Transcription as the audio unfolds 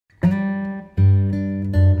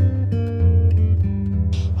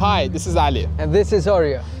Hi, this is Ali. And this is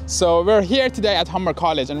Arya. So we're here today at Humber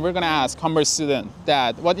College and we're gonna ask Humber student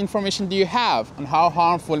that what information do you have on how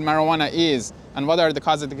harmful marijuana is and what are the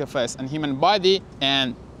causative effects on human body,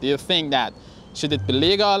 and do you think that should it be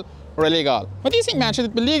legal or illegal? What do you think, man? Should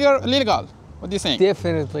it be legal or illegal? What do you think?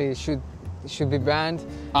 Definitely it should be banned.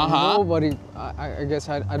 Nobody, I guess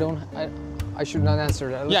I should not answer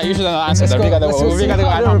that. Yeah, you should not answer that. We gotta go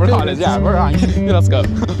at Humber College. Yeah, we're on. Let's go.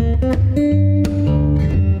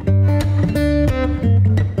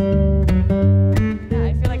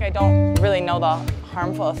 I feel like I don't really know the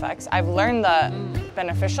harmful effects. I've learned the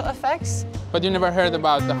beneficial effects. But you never heard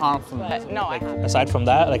about the harmful? But no, I haven't. Aside from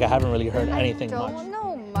that, I haven't really heard anything much. I don't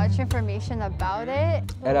know much information about it.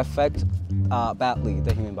 It affects badly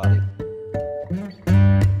the human body.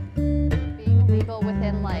 Being legal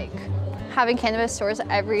within having cannabis stores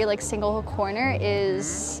every single corner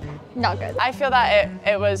is not good. I feel that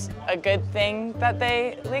it was a good thing that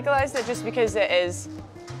they legalized it, just because it is,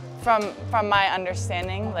 from my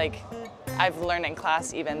understanding, I've learned in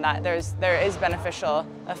class even that there is beneficial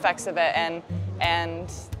effects of it, and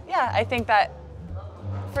yeah, I think that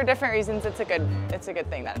for different reasons it's a good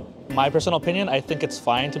thing then. My personal opinion, I think it's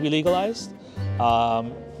fine to be legalized,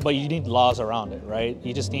 but you need laws around it, right?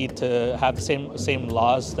 You just need to have the same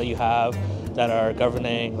laws that you have that are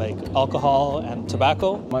governing alcohol and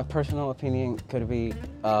tobacco. My personal opinion could be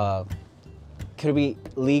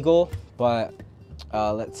legal, but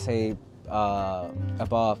let's say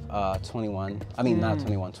above 21. I mean, not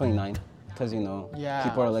 21, 29. Because,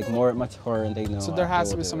 people are more mature and they know. So there has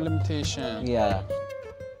to be some limitation. Yeah.